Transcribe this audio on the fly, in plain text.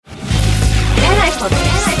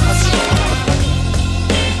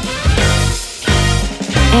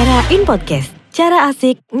Era in Podcast, cara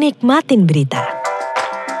asik nikmatin berita.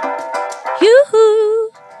 Yuhu,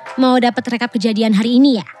 mau dapat rekap kejadian hari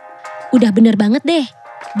ini ya? Udah bener banget deh.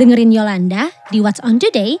 Dengerin Yolanda di What's On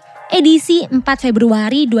Today, edisi 4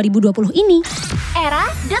 Februari 2020 ini.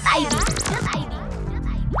 Era.id.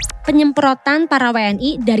 Penyemprotan para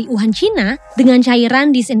WNI dari Wuhan, Cina dengan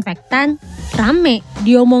cairan disinfektan rame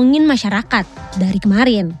diomongin masyarakat dari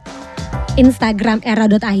kemarin. Instagram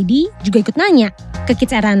Era.id juga ikut nanya ke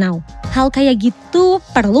Kids Era Now, hal kayak gitu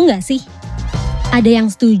perlu gak sih? Ada yang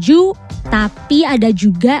setuju, tapi ada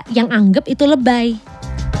juga yang anggap itu lebay.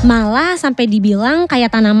 Malah sampai dibilang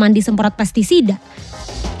kayak tanaman disemprot pestisida.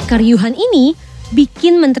 Keriuhan ini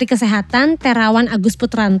bikin Menteri Kesehatan Terawan Agus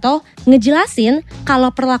Putranto ngejelasin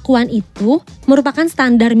kalau perlakuan itu merupakan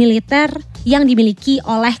standar militer yang dimiliki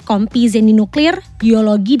oleh Kompi Zeni Nuklir,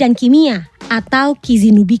 Biologi dan Kimia atau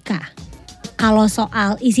Kizinubika. Kalau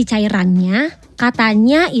soal isi cairannya,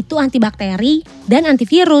 katanya itu antibakteri dan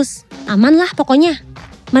antivirus. Aman lah pokoknya.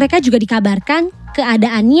 Mereka juga dikabarkan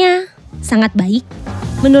keadaannya sangat baik.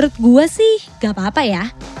 Menurut gue sih gak apa-apa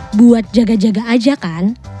ya. Buat jaga-jaga aja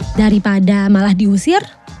kan. Daripada malah diusir.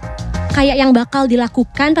 Kayak yang bakal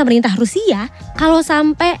dilakukan pemerintah Rusia kalau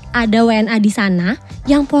sampai ada WNA di sana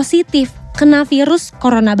yang positif kena virus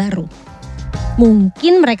corona baru.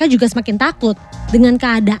 Mungkin mereka juga semakin takut dengan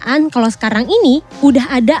keadaan kalau sekarang ini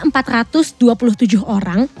udah ada 427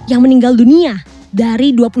 orang yang meninggal dunia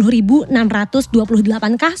dari 20.628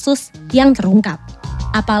 kasus yang terungkap.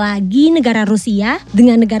 Apalagi negara Rusia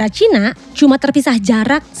dengan negara Cina cuma terpisah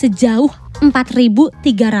jarak sejauh 4.300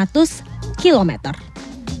 km.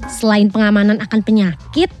 Selain pengamanan akan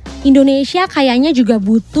penyakit, Indonesia kayaknya juga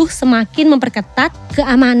butuh semakin memperketat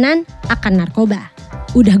keamanan akan narkoba.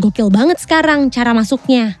 Udah gokil banget sekarang cara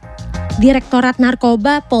masuknya. Direktorat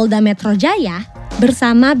Narkoba Polda Metro Jaya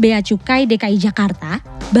bersama Bea Cukai DKI Jakarta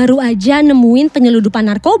baru aja nemuin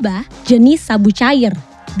penyeludupan narkoba jenis sabu cair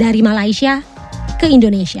dari Malaysia ke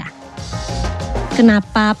Indonesia.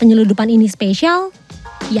 Kenapa penyeludupan ini spesial?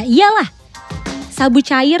 Ya iyalah, sabu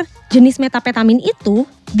cair jenis metapetamin itu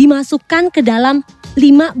dimasukkan ke dalam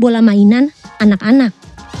 5 bola mainan anak-anak.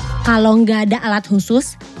 Kalau nggak ada alat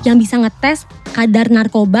khusus yang bisa ngetes kadar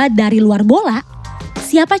narkoba dari luar bola,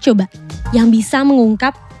 siapa coba yang bisa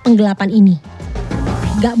mengungkap penggelapan ini?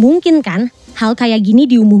 Gak mungkin kan hal kayak gini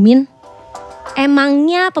diumumin?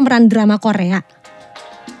 Emangnya pemeran drama Korea?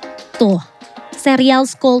 Tuh, serial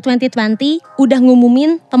School 2020 udah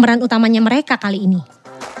ngumumin pemeran utamanya mereka kali ini.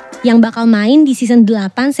 Yang bakal main di season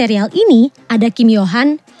 8 serial ini ada Kim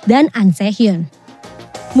Yo-han dan An Se-hyun.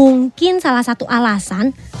 Mungkin salah satu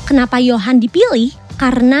alasan kenapa Yo-han dipilih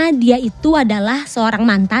karena dia itu adalah seorang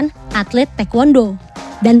mantan atlet taekwondo.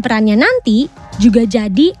 Dan perannya nanti juga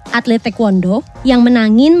jadi atlet taekwondo yang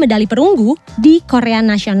menangin medali perunggu di Korea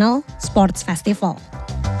National Sports Festival.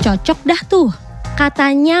 Cocok dah tuh.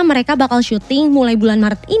 Katanya mereka bakal syuting mulai bulan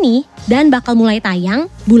Maret ini dan bakal mulai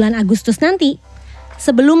tayang bulan Agustus nanti.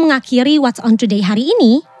 Sebelum mengakhiri What's On Today hari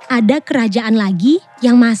ini, ada kerajaan lagi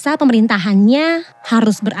yang masa pemerintahannya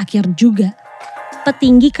harus berakhir juga.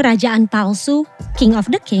 Petinggi kerajaan palsu King of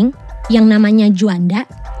the King yang namanya Juanda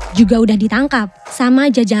juga udah ditangkap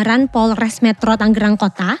sama jajaran Polres Metro Tangerang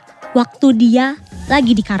Kota waktu dia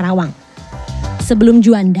lagi di Karawang. Sebelum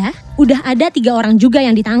Juanda, udah ada 3 orang juga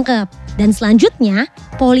yang ditangkap. Dan selanjutnya,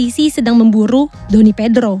 polisi sedang memburu Doni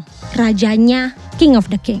Pedro, rajanya King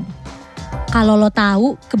of the King. Kalau lo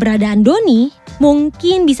tahu keberadaan Doni,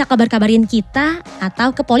 mungkin bisa kabar-kabarin kita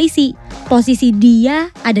atau ke polisi. Posisi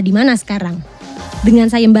dia ada di mana sekarang?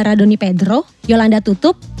 Dengan sayembara Doni Pedro, Yolanda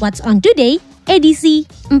tutup What's On Today edisi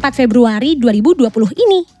 4 Februari 2020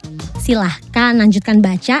 ini. Silahkan lanjutkan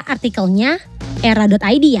baca artikelnya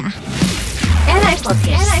Era.id ya. Era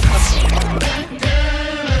Podcast.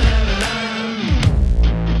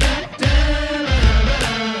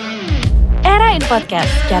 Era in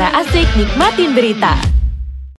Podcast, cara asik nikmatin berita.